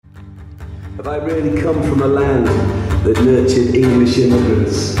Have I really come from a land that nurtured English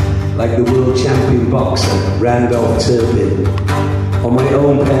immigrants, like the world champion boxer Randolph Turpin, or my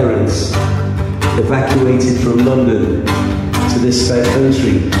own parents, evacuated from London to this fair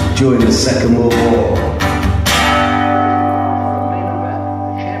country during the Second World War?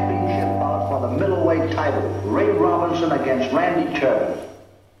 Championship bout for the middleweight title, Ray Robinson against Randy Turpin.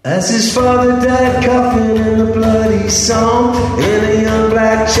 As his father died coughing in the bloody song, and a young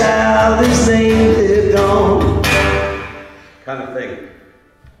black child his name lived on. Kind of thing.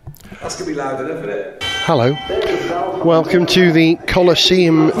 That's going to be loud enough, isn't it? Hello. Welcome to the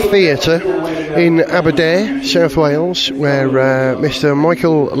Coliseum Theatre in Aberdare, South Wales, where Mr.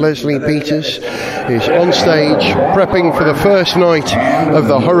 Michael Leslie Peters is on stage prepping for the first night of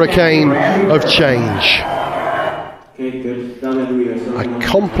the Hurricane of Change. A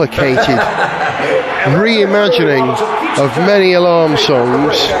complicated reimagining of many Alarm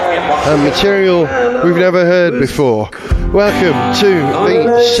songs and material we've never heard before. Welcome to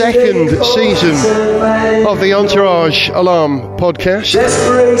the second season of the Entourage Alarm podcast.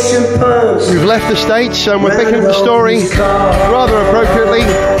 We've left the States and we're picking up the story, rather appropriately,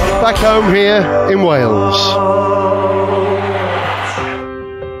 back home here in Wales.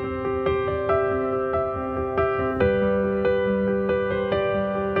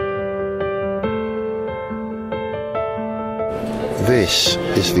 This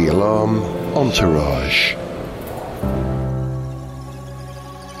is the Alarm Entourage.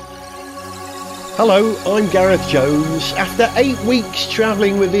 Hello, I'm Gareth Jones. After 8 weeks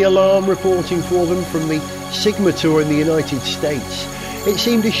travelling with the Alarm reporting for them from the Sigma Tour in the United States, it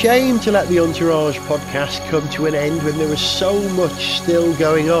seemed a shame to let the Entourage podcast come to an end when there was so much still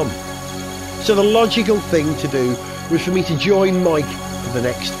going on. So the logical thing to do was for me to join Mike for the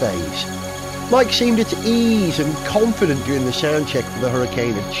next phase. Mike seemed at ease and confident during the sound check for the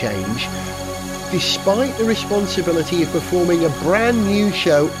Hurricane of Change, despite the responsibility of performing a brand new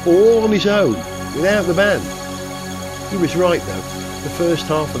show all on his own, without the band. He was right though, the first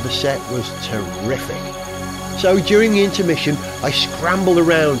half of the set was terrific. So during the intermission, I scrambled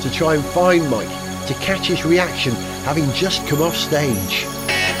around to try and find Mike, to catch his reaction, having just come off stage.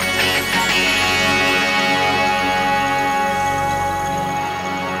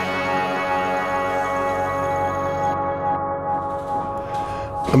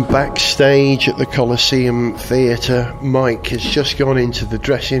 And backstage at the Coliseum Theatre, Mike has just gone into the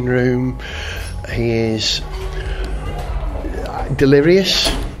dressing room. He is delirious,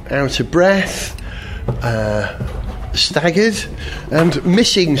 out of breath, staggered, and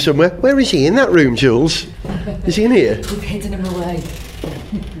missing somewhere. Where is he? In that room, Jules? Is he in here? We've hidden him away.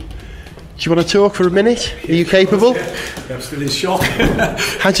 Do you want to talk for a minute? Are you capable? I'm still in shock.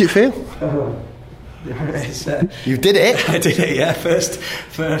 How do you feel? You did it. I did it, yeah. First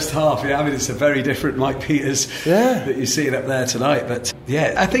half, yeah. I mean, it's a very different Mike Peters that you're seeing up there tonight. But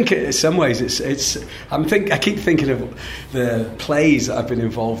yeah, I think in some ways I keep thinking of the plays that I've been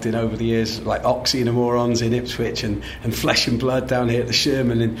involved in over the years, like Oxymorons in Ipswich and Flesh and Blood down here at the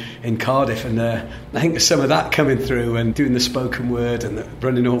Sherman in Cardiff, and I think there's some of that coming through, and doing the spoken word and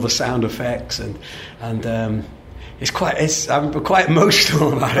running all the sound effects and I'm quite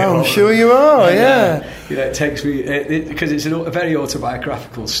emotional about it. Oh, I'm sure you are, yeah. It takes me, because it's a very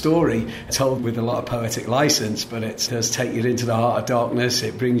autobiographical story told with a lot of poetic license, but it does take you into the heart of darkness.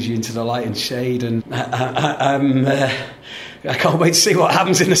 It brings you into the light and shade, and I can't wait to see what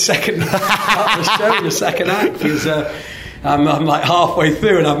happens in the second part of the show, in the second act, because I'm like halfway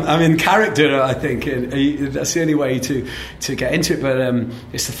through and I'm in character, I think, and that's the only way to get into it. But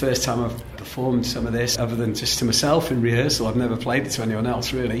it's the first time I've performed some of this other than just to myself in rehearsal. I've never played it to anyone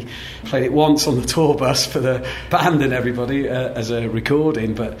else, really. Played it once on the tour bus for the band and everybody as a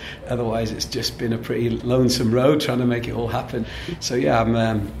recording, but otherwise it's just been a pretty lonesome road trying to make it all happen. So yeah,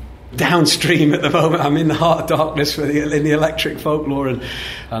 I'm downstream at the moment. I'm in the heart of darkness in the electric folklore, and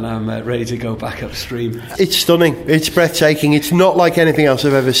I'm ready to go back upstream. It's stunning. It's breathtaking. It's not like anything else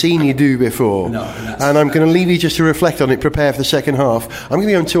I've ever seen you do before. No, and I'm going to leave you just to reflect on it, prepare for the second half. I'm going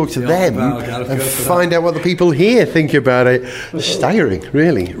to go and talk to them and find out what the people here think about it. Staggering,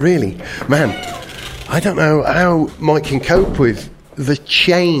 really, really. Man, I don't know how Mike can cope with the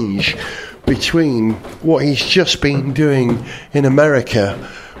change between what he's just been doing in America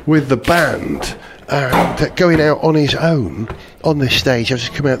with the band and going out on his own on this stage. I've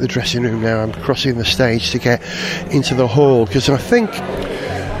just come out of the dressing room now. I'm crossing the stage to get into the hall, because I think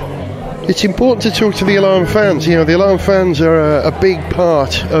It's important to talk to the Alarm fans. You know, the Alarm fans are a big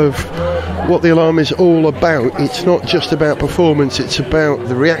part of what the Alarm is all about. It's not just about performance, it's about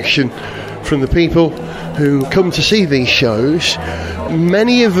the reaction from the people who come to see these shows.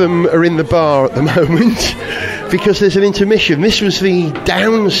 Many of them are in the bar at the moment because there's an intermission. This was the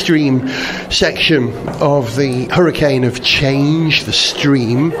downstream section of the Hurricane of Change, the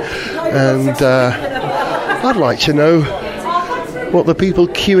stream, and I'd like to know what the people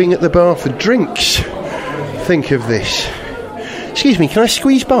queuing at the bar for drinks think of this. Excuse me, can I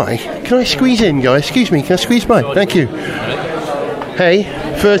squeeze by? Can I squeeze in, guys? Excuse me, can I squeeze by? Thank you. Hey,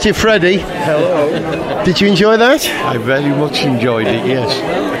 Furtive Freddy. Hello. Did you enjoy that? I very much enjoyed it,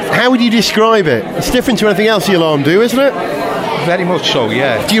 yes. How would you describe it? It's different to anything else the Alarm do, isn't it? Very much so,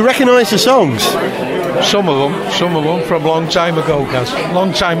 yeah. Do you recognise the songs? Some of them from a long time ago, Gaz.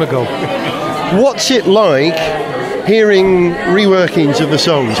 Long time ago. What's it like hearing reworkings of the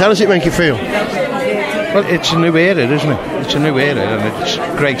songs? How does it make you feel? Well, it's a new era, isn't it? It's a new era, and it's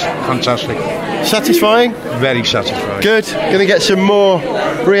great, fantastic. Satisfying? Very satisfying. Good. Going to get some more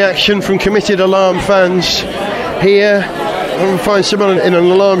reaction from committed Alarm fans here. I'm going to find someone in an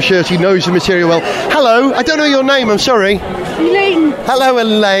Alarm shirt who knows the material well. Hello, I don't know your name, I'm sorry. Elaine. Hello,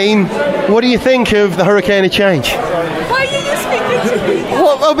 Elaine. What do you think of the Hurricane of Change? Why are you just speaking to me?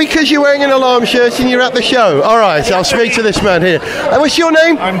 Well, because you're wearing an Alarm shirt and you're at the show. All right, I'll speak to this man here. What's your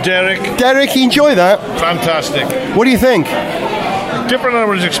name? I'm Derek. Derek, you enjoy that? Fantastic. What do you think? Different than I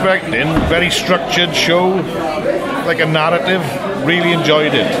was expecting. Very structured show, like a narrative. Really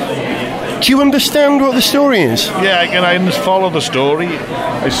enjoyed it. Do you understand what the story is? Yeah, I can follow the story.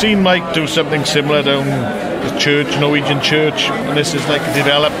 I've seen Mike do something similar down the church, Norwegian church, and this is like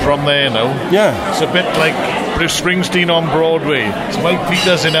developed from there now. Yeah. It's a bit like Bruce Springsteen on Broadway. It's Mike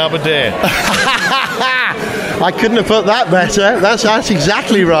Peters in Aberdeen. I couldn't have put that better. That's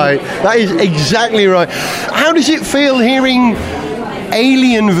exactly right. That is exactly right. How does it feel hearing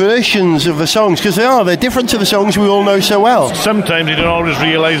alien versions of the songs? Because they're different to the songs we all know so well. Sometimes you don't always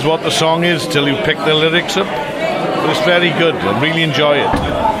realise what the song is till you pick the lyrics up. But it's very good. I really enjoy it.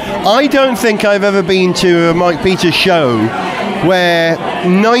 I don't think I've ever been to a Mike Peters show where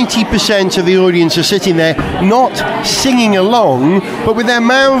 90% of the audience are sitting there not singing along, but with their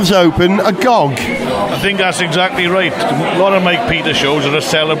mouths open, agog. I think that's exactly right. A lot of Mike Peters shows are a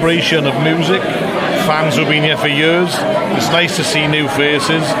celebration of music. Fans who've been here for years. It's nice to see new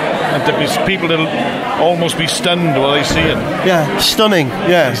faces and to be people that'll almost be stunned while they see it. Yeah, stunning.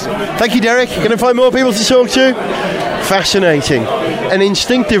 Yeah. Thank you, Derek. Going to find more people to talk to? Fascinating. An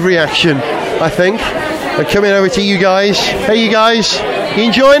instinctive reaction, I think. And coming over to you guys. Hey, you guys. You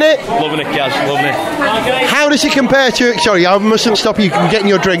enjoying it? Loving it, Gaz, loving it. How does it compare to... Sorry, I mustn't stop you from getting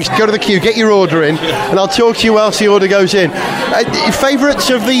your drinks. Go to the queue, get your order in, and I'll talk to you whilst the order goes in. Favourites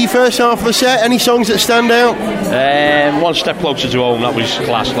of the first half of the set? Any songs that stand out? One Step Closer to Home, that was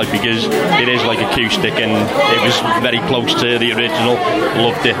class, like, because it is like acoustic and it was very close to the original.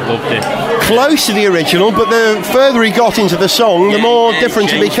 Loved it. Close to the original, but the further he got into the song, the more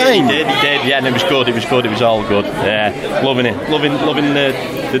different it became. He did, yeah, and it was good, it was all good. Yeah, loving it, loving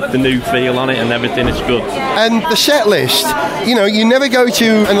the new feel on it and everything, it's good. And the set list, you never go to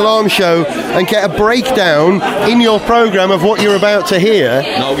an Alarm show and get a breakdown in your programme of what you're about to hear.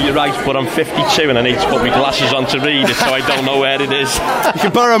 No, you're right, but I'm 52 and I need to put my glasses on to read it, so I don't know where it is. You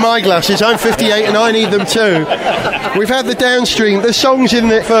can borrow my glasses, I'm 58 and I need them too. We've had the downstream, the songs in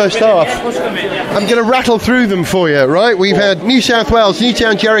the first half. I'm going to rattle through them for you, right? We've had New South Wales,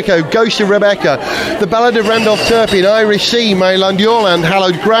 Newtown Jericho, Ghost of Rebecca, The Ballad of Randolph Turpin, Irish Sea, My Land Your Land,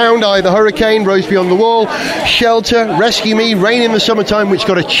 Hallowed Ground, I the Hurricane, Rose Beyond the Wall, Shelter, Rescue Me, Rain in the Summertime, which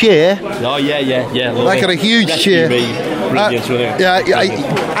got a cheer. Oh, yeah. That got a huge cheer.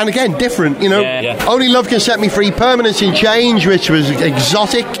 And again, different, Yeah. Only Love Can Set Me Free, Permanence in Change, which was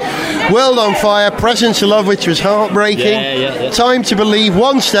exotic, World on Fire, Presence to Love, which was heartbreaking, Yeah. Time to Believe,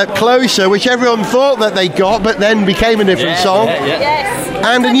 One Step Closer, which everyone thought that they got, but then became a different song. Yes.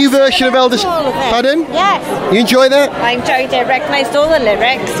 And a new version of Elder... Pardon? Yes. You enjoy that? I enjoyed it. Recognised all the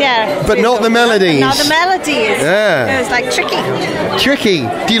lyrics, yeah. But not the melodies. Not the melodies. Yeah. It was like tricky. Tricky.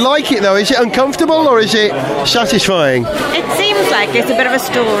 Do you like it though? Is it uncomfortable or is it satisfying? It seems like it's a bit of a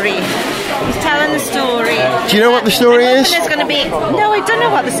story. He's telling the story. Do you know what the story is? It's going to be... No, I don't know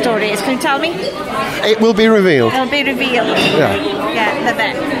what the story is. Can you tell me? It will be revealed. It'll be revealed. Yeah, love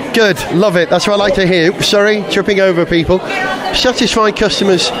it. Good, love it. That's what I like to hear. Sorry, tripping over people. Satisfied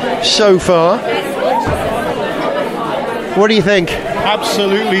customers so far. What do you think?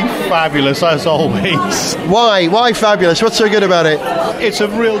 Absolutely fabulous, as always. Why? Why fabulous? What's so good about it? It's a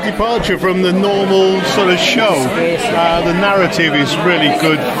real departure from the normal sort of show. The narrative is really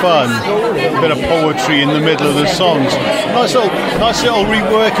good fun. A bit of poetry in the middle of the songs. Nice little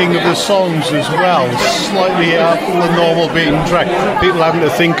reworking of the songs as well. Slightly out from the normal beaten track. People having to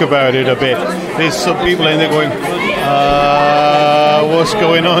think about it a bit. There's some people in there going, what's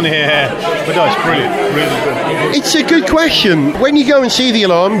going on here? But no, it's brilliant, really good. It's a good question. When you go and see The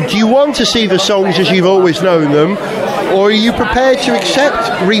Alarm, do you want to see the songs as you've always known them, or are you prepared to accept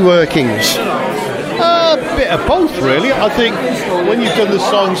reworkings? A bit of both, really. I think when you've done the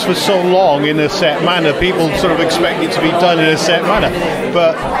songs for so long in a set manner, people sort of expect it to be done in a set manner.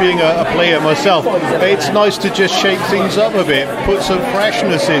 But being a player myself, it's nice to just shake things up a bit, put some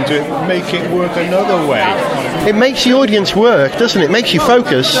freshness into it, make it work another way. It makes the audience work, doesn't it? It makes you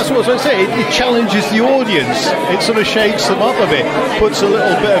focus. That's what I was saying. It challenges the audience. It sort of shakes them up a bit, puts a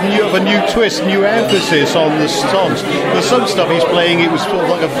little bit of a new twist, new emphasis on the songs. There's some stuff he's playing, it was sort of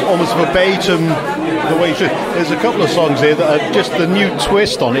like almost verbatim the way he should. There's a couple of songs here that are just the new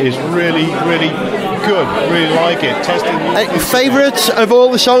twist on it is really, really good. Really like it. Favourites of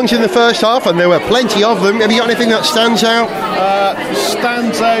all the songs in the first half, and there were plenty of them. Have you got anything that stands out?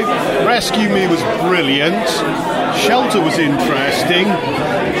 Rescue Me was brilliant. Shelter was interesting.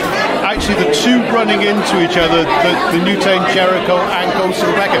 Actually, the two running into each other, the Newtown Jericho and Ghost of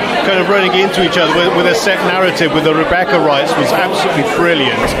Rebecca, kind of running into each other with a set narrative with the Rebecca rights was absolutely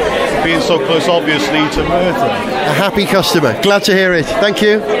brilliant. Being so close, obviously, to Merthyr. A happy customer. Glad to hear it. Thank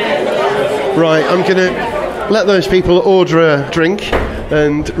you. Right, I'm going to let those people order a drink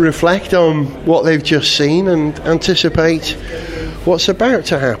and reflect on what they've just seen and anticipate what's about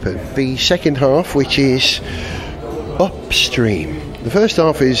to happen. The second half, which is Upstream. The first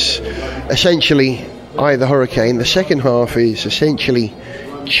half is essentially Eye of the Hurricane. The second half is essentially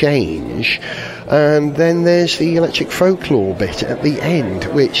Change. And then there's the Electric Folklore bit at the end,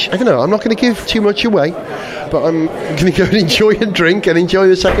 which, I don't know, I'm not going to give too much away, but I'm going to go and enjoy a drink and enjoy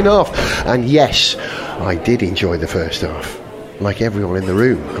the second half. And yes, I did enjoy the first half, like everyone in the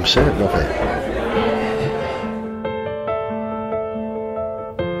room. I'm certain of it.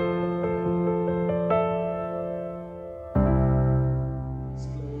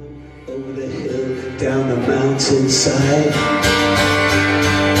 Down the mountainside,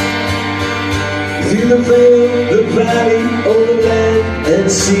 through the vale, the valley, over land and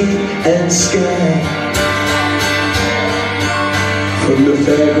sea and sky, from the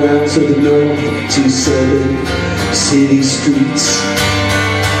fairgrounds of the north to southern city streets.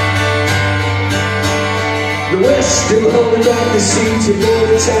 The west still holding back the sea to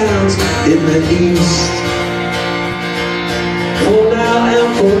border towns in the east. For now and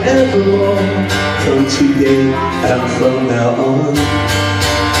forevermore, from today and from now on.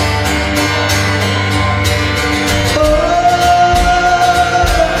 Oh,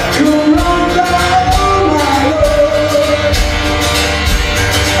 come on by, oh my Lord.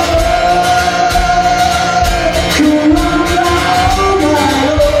 Oh, come on by, oh my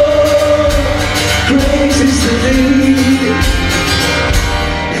Lord. Grace is the need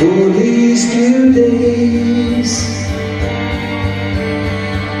for these new days.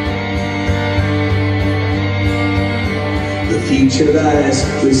 Future lies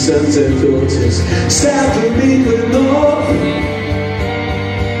with sons and daughters, south will meet with north,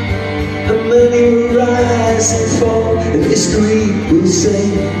 and many will rise and fall, and history will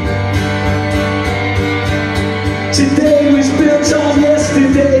say, today was built on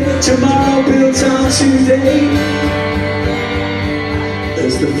yesterday, tomorrow built on today.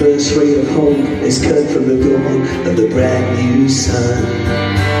 As the first ray of hope is cut from the dawn of the brand new sun,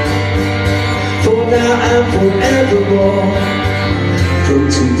 for now and forevermore, from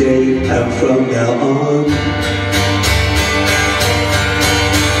today and from now on.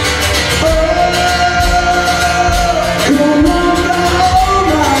 Oh, come on now, oh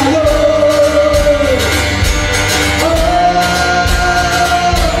my Lord. Oh,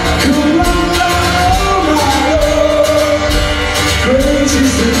 come on now, oh my Lord. Grace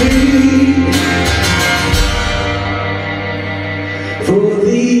is the need for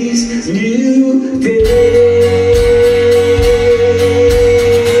these new days.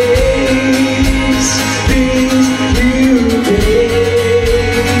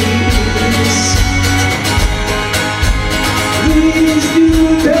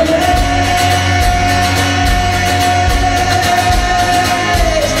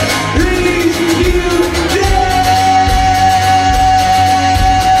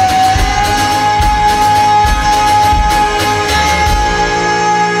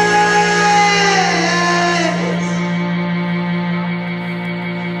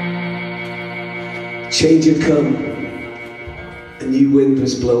 Change had come. A new wind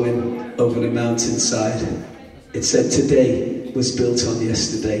was blowing over the mountainside. It said today was built on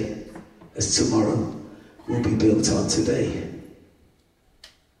yesterday, as tomorrow will be built on today.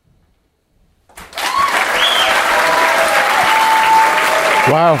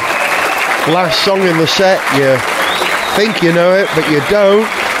 Wow. Last song in the set, you think you know it, but you don't.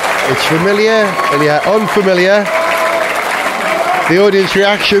 It's familiar and yet unfamiliar. The audience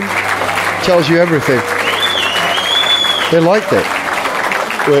reaction tells you everything. They liked it,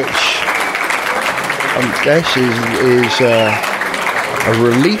 which I guess is a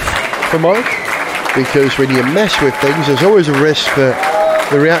relief for Mike, because when you mess with things, there's always a risk that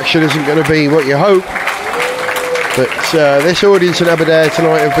the reaction isn't going to be what you hope. But this audience in Aberdare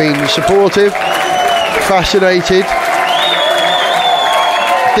tonight have been supportive, fascinated,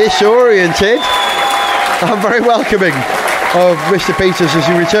 disoriented, and very welcoming of Mr. Peters as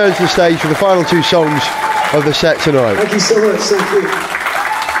he returns to the stage for the final two songs of the set tonight. Thank you so much, thank you.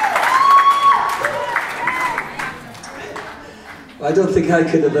 I don't think I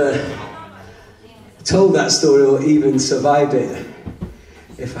could have told that story or even survived it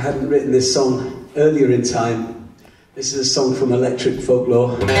if I hadn't written this song earlier in time. This is a song from Electric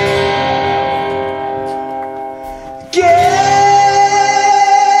Folklore.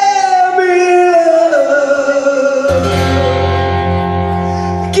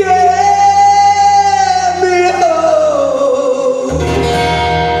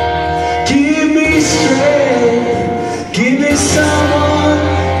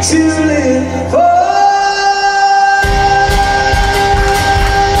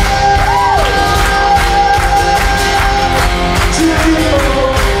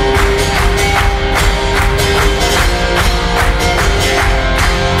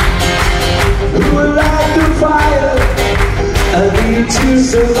 To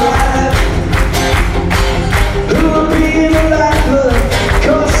survive, who will be in the light blood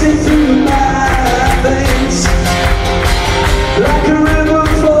coursing through my veins, like a river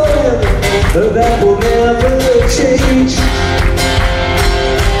flowing that will never change.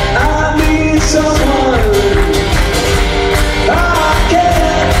 I need someone I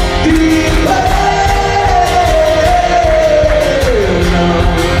can't depend on.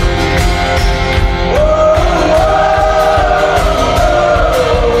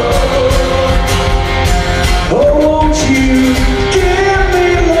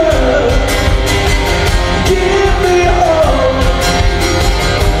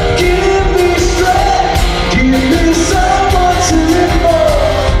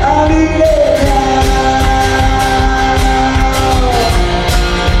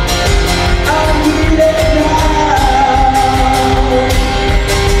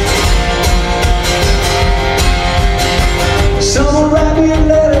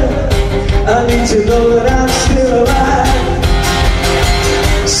 To know that I'm still alive.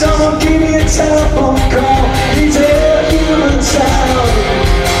 Someone give me a telephone call, need to hear a human sound.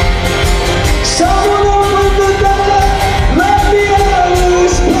 Someone open the door, let me out of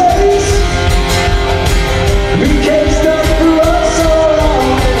this place. We can't stop for us so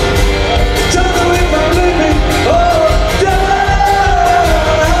long. Don't know if I'm living or dying.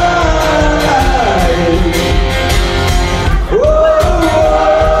 Whoa.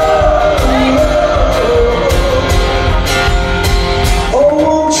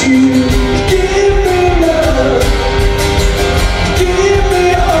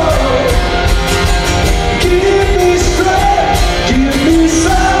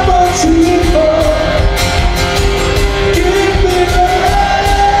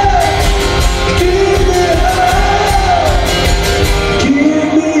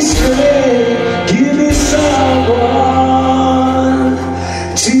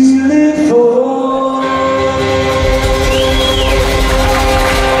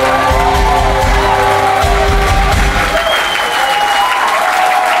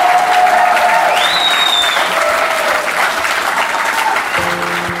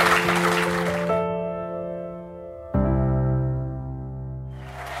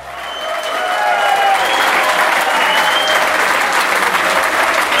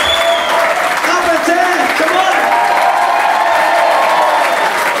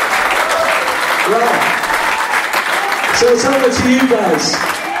 So it's over to you guys.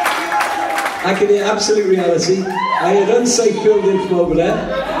 I can hear absolute reality. I heard unsafe building from over there.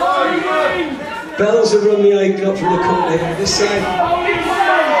 Bells have run the eye up from the company. This side.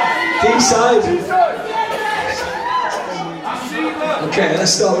 Deep side. Okay,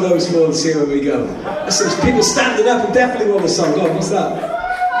 let's start with those four and see where we go. There's people standing up and definitely want the song. Go on, what's that?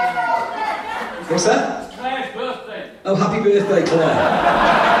 What's that? Claire's birthday. Oh, happy birthday,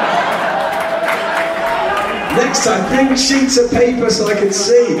 Claire. Next time, bring sheets of paper so I can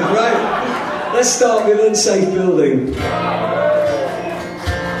see, right? Let's start with unsafe building.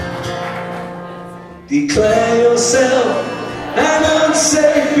 Declare yourself an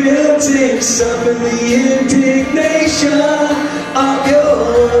unsafe building, suffer the indignation of your...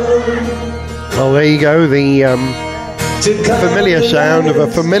 Well, there you go, the familiar sound of a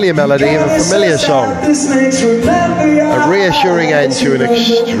familiar melody of a familiar song. A reassuring end to an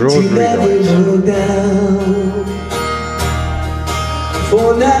extraordinary night.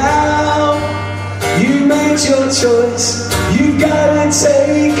 For now, you made your choice. You gotta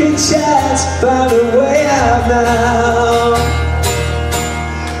take a chance, find a way out now.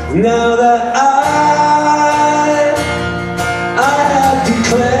 Now that I have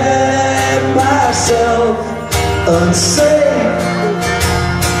declared myself unsafe.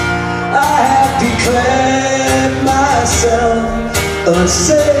 I have declared myself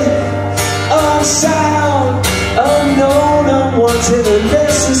unsafe, unsound, unknown, unwanted,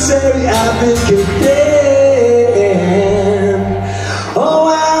 unnecessary. I've been condemned. Oh,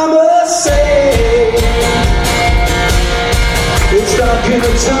 I'm a saint. It's dark in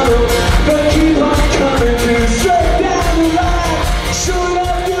the tunnel, but keep on coming through. Straight down the line, sure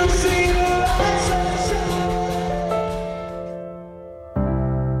enough you'll see the light sunshine.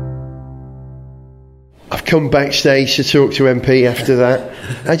 I've come backstage to talk to MP after that.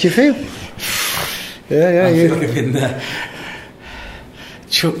 How'd you feel? Yeah. I feel like I've been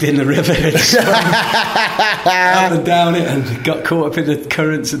chucked in the river and up and down it, and got caught up in the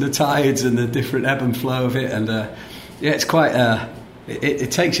currents and the tides and the different ebb and flow of it. And it's quite.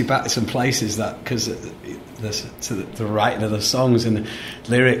 It takes you back to some places that, because to the writing of the songs and the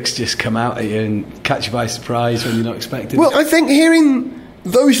lyrics just come out at you and catch you by surprise when you're not expecting. Well, I think hearing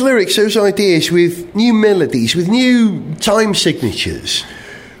those lyrics, those ideas with new melodies, with new time signatures,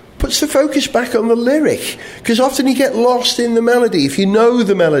 puts the focus back on the lyric, because often you get lost in the melody if you know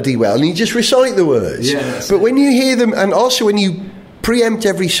the melody well and you just recite the words. Yeah, but when you hear them, and also when you preempt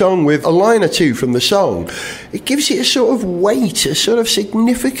every song with a line or two from the song, it gives it a sort of weight, a sort of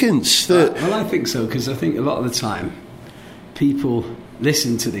significance that... Well, I think so, because I think a lot of the time people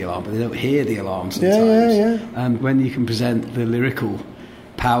listen to the alarm but they don't hear the alarm sometimes. Yeah. And when you can present the lyrical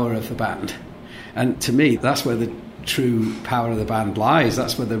power of the band, and to me that's where the true power of the band lies.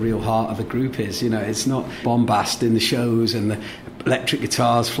 That's where the real heart of the group is. You know, it's not bombast in the shows and the electric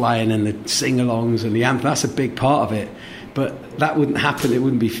guitars flying and the sing-alongs and the anthem. That's a big part of it, but that wouldn't happen. It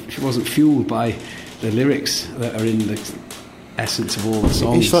wasn't fueled by the lyrics that are in the essence of all the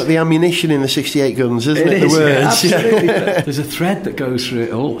songs. It's like the ammunition in the 68 guns, isn't it? The words. Yeah, absolutely. There's a thread that goes through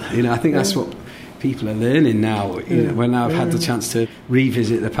it all. You know, I think that's what people are learning now. You know, when I've had the chance to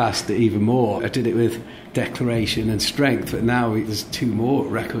revisit the past even more. I did it with Declaration and Strength, but now there's 2 more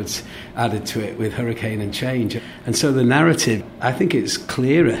records added to it with Hurricane and Change. And so the narrative, I think it's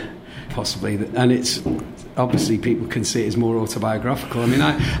clearer, possibly, and it's obviously people can see it as more autobiographical. I mean,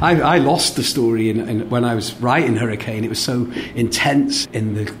 I lost the story in when I was writing Hurricane. It was so intense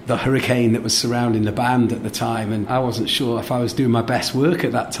in the hurricane that was surrounding the band at the time, and I wasn't sure if I was doing my best work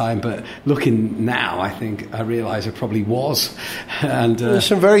at that time, but looking now, I think I realise I probably was. And there's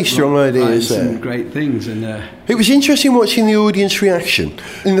some very strong ideas there. Some great things. And it was interesting watching the audience reaction.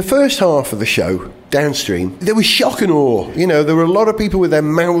 In the first half of the show, Downstream, there was shock and awe. You know, there were a lot of people with their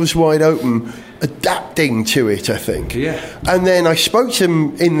mouths wide open, adapting to it, I think. Yeah. And then I spoke to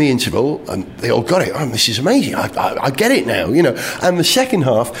them in the interval, and they all got it. Oh, this is amazing. I get it now, you know. And the second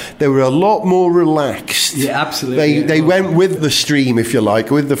half, they were a lot more relaxed. Yeah, absolutely. They went with the stream, if you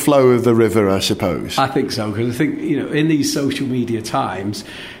like, with the flow of the river, I suppose. I think so, because I think, you know, in these social media times,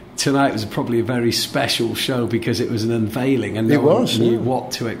 tonight was probably a very special show because it was an unveiling and no one knew what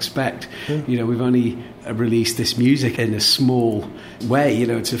to expect. Yeah. You know, we've only released this music in a small way, you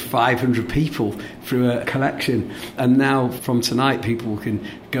know, to 500 people through a collection. And now from tonight, people can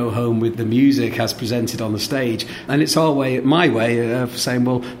go home with the music as presented on the stage. And it's my way of saying,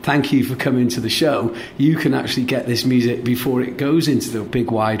 well, thank you for coming to the show. You can actually get this music before it goes into the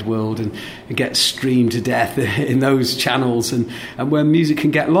big wide world and gets streamed to death in those channels, and where music can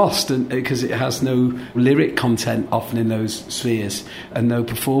get lost because it has no lyric content often in those spheres, and no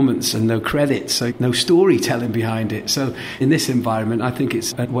performance and no credit, so no storytelling behind it. So in this environment, I think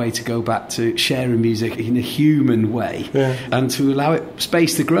it's a way to go back to sharing music in a human way, and to allow it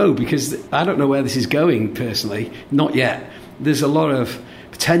space to grow, because I don't know where this is going personally, not yet. There's a lot of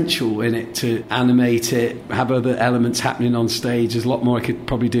potential in it to animate it, have other elements happening on stage. There's a lot more I could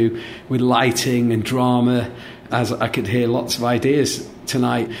probably do with lighting and drama as I could hear lots of ideas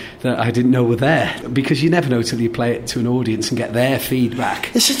tonight that I didn't know were there, because you never know till you play it to an audience and get their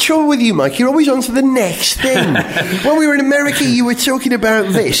feedback. It's the trouble with you, Mike. You're always on to the next thing. When we were in America, you were talking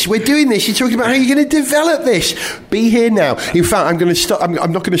about this. We're doing this. You're talking about how you're going to develop this. Be here now. In fact, I'm going to stop.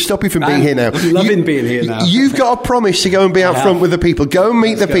 I'm not going to stop you from being here now. I'm loving being here now. You've got a promise to go and be out front with the people. Go and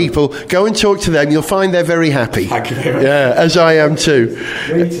meet the people. Go and talk to them. You'll find they're very happy. Thank you very much. Yeah, as I am too.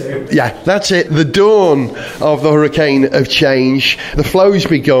 Me too. Yeah, that's it. The dawn of the hurricane of change. The flow's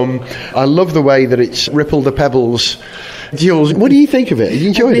begun. I love the way that it's rippled the pebbles. Jules, what do you think of it? Have you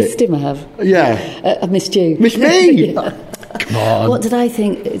enjoyed it? I missed him, I have. Yeah. I missed you. Missed me? Yeah. Come on. What did I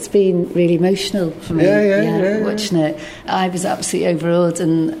think? It's been really emotional for me. Yeah. Watching it. I was absolutely overawed,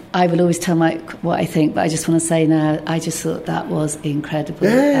 and I will always tell Mike what I think, but I just want to say now, I just thought that was incredible.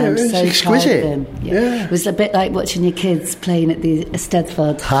 Yeah, I'm it was so exquisite. proud of him. Yeah. It was a bit like watching your kids playing at the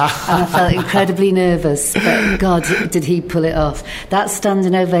Eisteddfod, and I felt incredibly nervous, but God, did he pull it off. That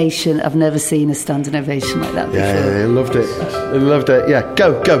standing ovation, I've never seen a standing ovation like that before. Yeah, I loved it. I loved it. Yeah,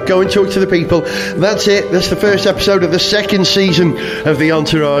 go and talk to the people. That's it. That's the first episode of the second season of The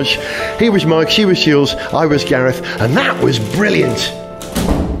Entourage. He was Mike, she was Jules, I was Gareth, and that was brilliant.